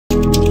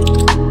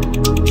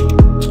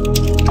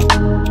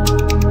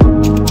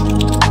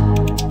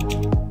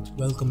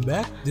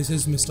this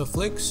is Mr.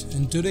 Flix,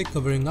 and today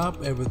covering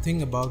up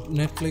everything about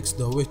Netflix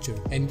The Witcher.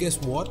 And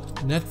guess what?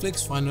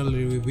 Netflix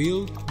finally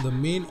revealed the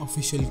main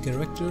official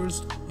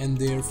characters and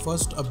their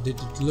first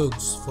updated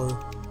looks for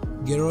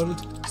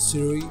Geralt,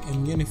 Ciri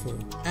and Yennefer,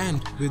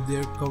 and with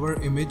their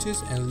cover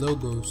images and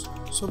logos.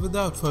 So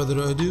without further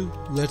ado,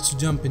 let's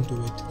jump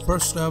into it.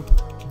 First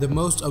up, the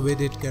most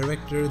awaited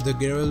character, the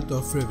Geralt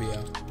of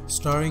Rivia,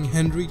 starring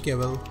Henry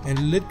Cavill,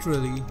 and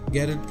literally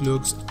Geralt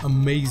looks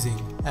amazing.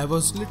 I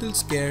was little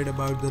scared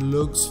about the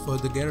looks for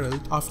the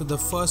Geralt after the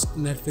first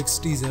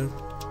Netflix teaser,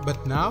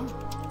 but now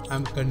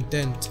I'm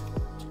content.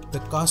 The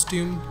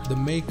costume, the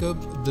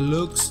makeup, the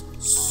looks,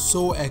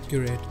 so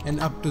accurate and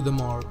up to the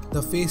mark.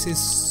 The face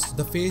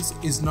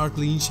is not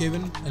clean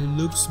shaven and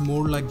looks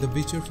more like the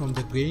Witcher from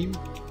the game.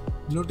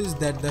 Notice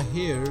that the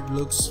hair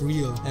looks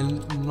real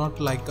and not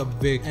like a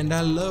wig, and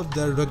I love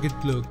the rugged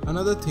look.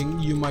 Another thing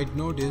you might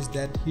notice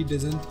that he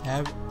doesn't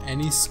have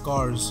any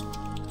scars,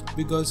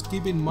 because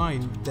keep in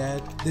mind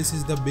that this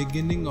is the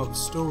beginning of the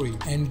story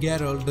and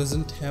Geralt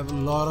doesn't have a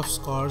lot of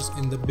scars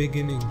in the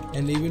beginning,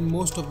 and even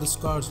most of the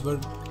scars were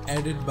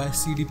added by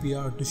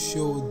CDPR to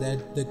show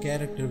that the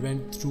character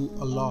went through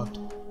a lot.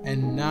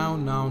 And now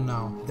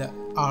the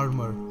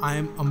armor. I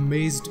am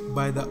amazed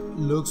by the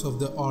looks of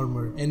the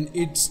armor, and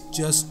it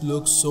just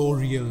looks so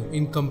real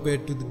in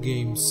compared to the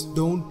games.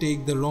 Don't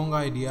take the wrong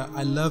idea,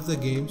 I love the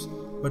games,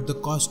 but the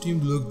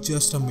costume looked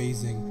just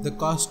amazing. The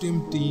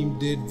costume team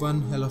did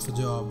one hell of a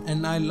job,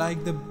 and I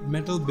like the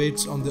metal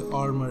bits on the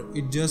armor,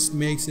 it just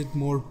makes it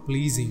more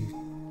pleasing.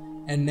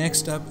 And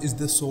next up is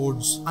the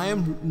swords. I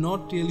am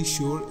not really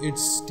sure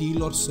it's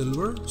steel or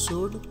silver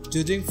sword.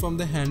 Judging from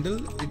the handle,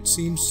 it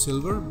seems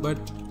silver,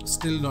 but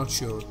still not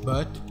sure.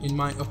 But in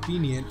my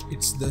opinion,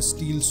 it's the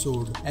steel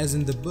sword. As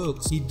in the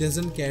books, he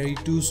doesn't carry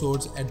two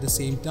swords at the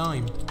same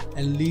time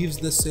and leaves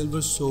the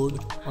silver sword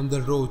on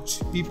the roach.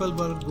 People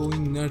were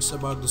going nuts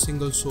about the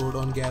single sword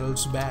on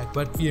Geralt's back,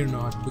 but fear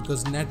not,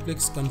 because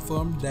Netflix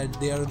confirmed that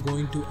they are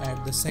going to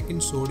add the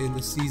second sword in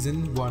the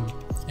season 1.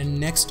 And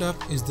next up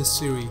is the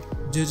Ciri.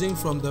 Judging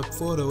from the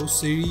photo,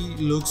 Ciri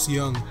looks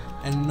young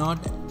and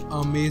not an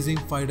amazing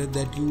fighter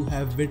that you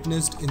have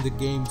witnessed in the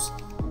games.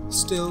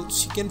 Still,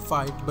 she can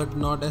fight, but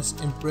not as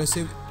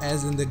impressive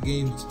as in the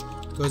games,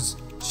 because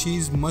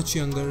she's much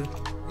younger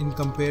in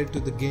compared to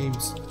the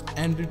games.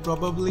 And we're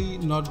probably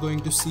not going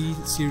to see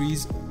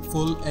Ciri's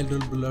full Elder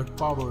Blood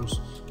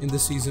powers in the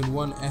season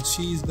 1, as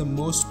she is the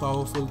most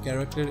powerful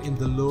character in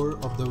the lore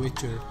of The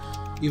Witcher,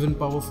 even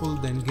powerful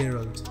than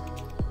Geralt.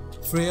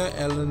 Freya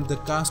Allan, the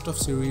cast of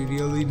Ciri,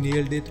 really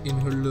nailed it in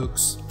her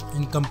looks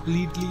and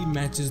completely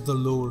matches the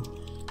lore,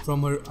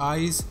 from her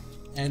eyes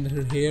and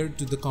her hair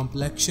to the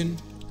complexion.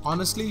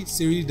 Honestly,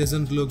 Ciri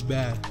doesn't look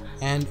bad,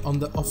 and on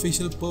the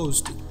official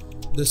post,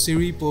 the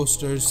Ciri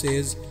poster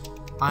says,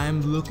 "I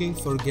am looking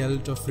for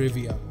Geralt of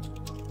Rivia."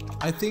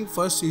 I think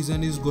first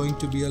season is going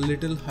to be a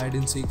little hide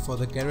and seek for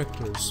the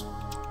characters.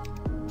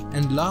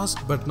 And last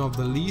but not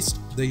the least,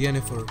 the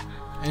Yennefer.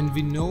 And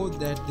we know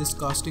that this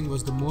casting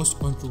was the most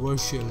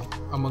controversial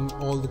among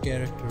all the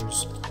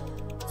characters.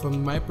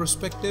 From my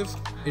perspective,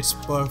 it's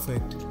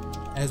perfect,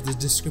 as the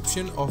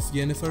description of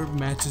Yennefer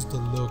matches the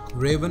look,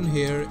 raven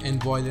hair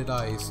and violet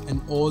eyes,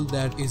 and all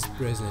that is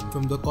present.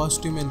 From the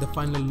costume and the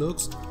final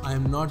looks, I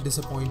am not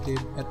disappointed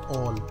at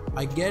all.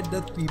 I get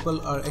that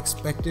people are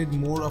expected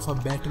more of a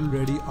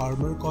battle-ready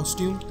armor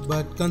costume,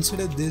 but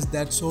consider this,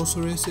 that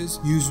sorceresses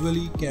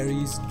usually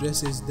carries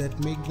dresses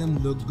that make them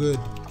look good.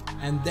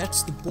 And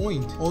that's the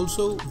point.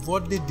 Also,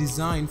 what they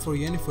designed for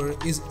Yennefer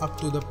is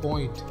up to the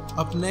point.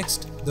 Up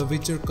next, the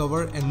Witcher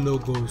cover and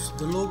logos.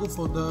 The logo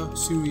for the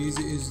series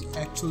is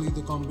actually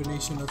the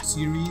combination of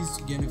Ciri's,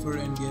 Yennefer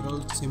and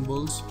Geralt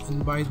symbols,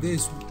 and by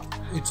this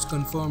it's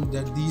confirmed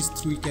that these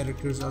three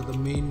characters are the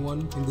main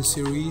one in the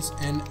series,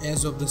 and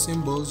as of the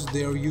symbols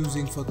they are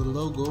using for the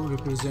logo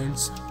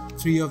represents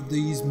three of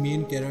these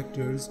main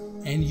characters,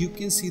 and you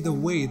can see the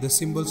way the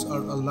symbols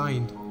are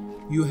aligned.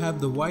 You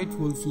have the white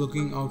wolf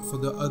looking out for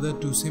the other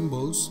two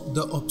symbols,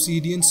 the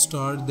obsidian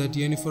star that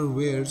Yennefer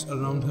wears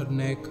around her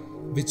neck,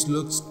 which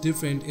looks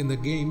different in the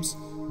games,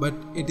 but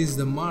it is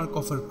the mark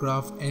of her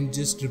craft and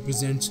just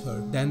represents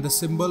her. Then the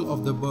symbol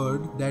of the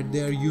bird that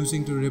they are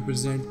using to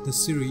represent the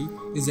Ciri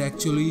is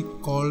actually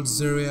called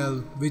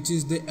Geralt, which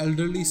is the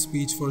elderly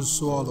speech for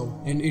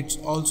swallow, and it's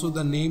also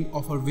the name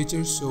of her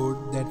Witcher sword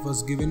that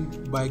was given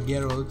by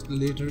Geralt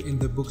later in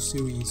the book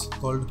series,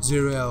 called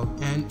Geralt,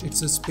 and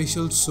it's a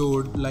special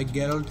sword like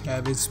Geralt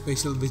have his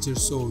special Witcher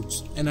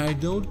swords. And I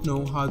don't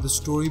know how the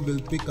story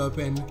will pick up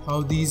and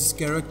how these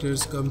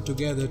characters come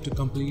together to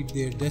complete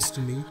their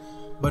destiny,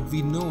 but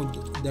we know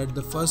that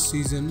the first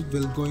season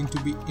will going to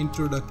be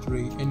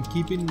introductory, and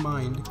keep in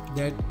mind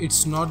that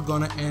it's not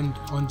gonna end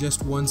on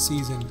just one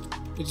season,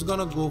 it's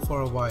gonna go for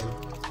a while.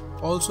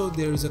 Also,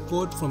 there is a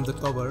quote from the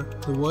cover,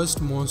 "The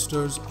worst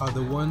monsters are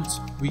the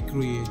ones we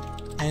create,"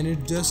 and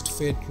it just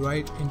fit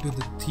right into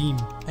the theme,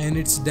 and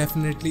it's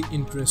definitely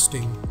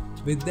interesting.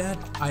 With that,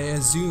 I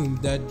assume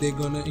that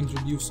they're gonna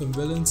introduce some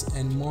villains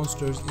and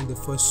monsters in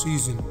the first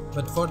season.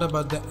 But what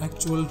about the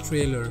actual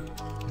trailer?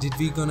 did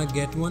we gonna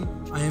get one?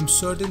 I am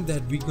certain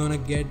that we gonna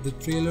get the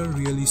trailer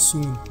really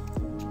soon.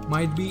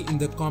 Might be in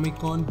the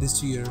Comic-Con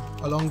this year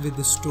along with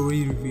the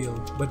story reveal,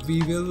 but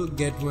we will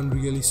get one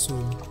really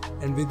soon.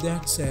 And with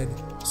that said,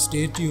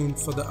 stay tuned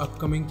for the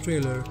upcoming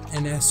trailer,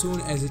 and as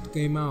soon as it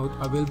came out,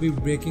 I will be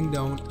breaking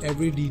down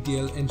every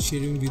detail and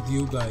sharing with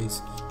you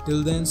guys.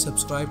 Till then,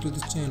 subscribe to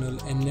the channel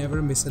and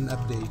never miss an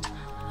update.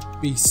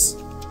 Peace.